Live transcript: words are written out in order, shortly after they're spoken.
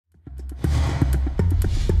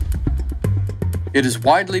It is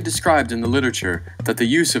widely described in the literature that the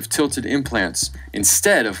use of tilted implants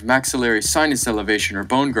instead of maxillary sinus elevation or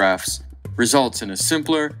bone grafts results in a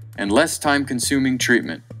simpler and less time-consuming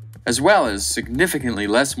treatment, as well as significantly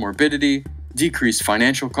less morbidity, decreased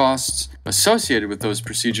financial costs associated with those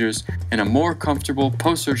procedures, and a more comfortable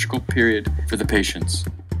post-surgical period for the patients.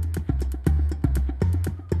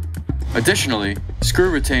 Additionally,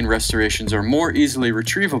 screw-retained restorations are more easily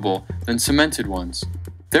retrievable than cemented ones.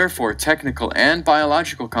 Therefore, technical and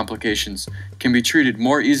biological complications can be treated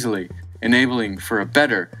more easily, enabling for a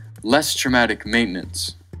better, less traumatic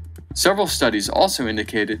maintenance. Several studies also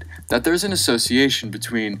indicated that there is an association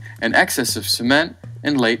between an excess of cement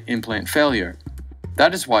and late implant failure.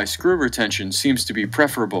 That is why screw retention seems to be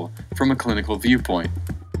preferable from a clinical viewpoint.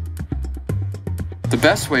 The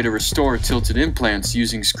best way to restore tilted implants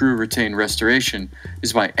using screw-retained restoration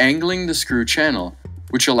is by angling the screw channel,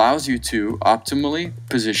 which allows you to optimally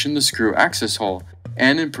position the screw access hole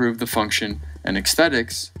and improve the function and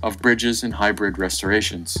aesthetics of bridges and hybrid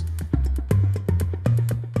restorations.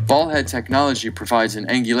 Ballhead technology provides an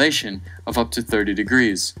angulation of up to 30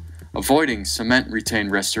 degrees, avoiding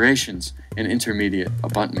cement-retained restorations and intermediate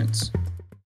abutments.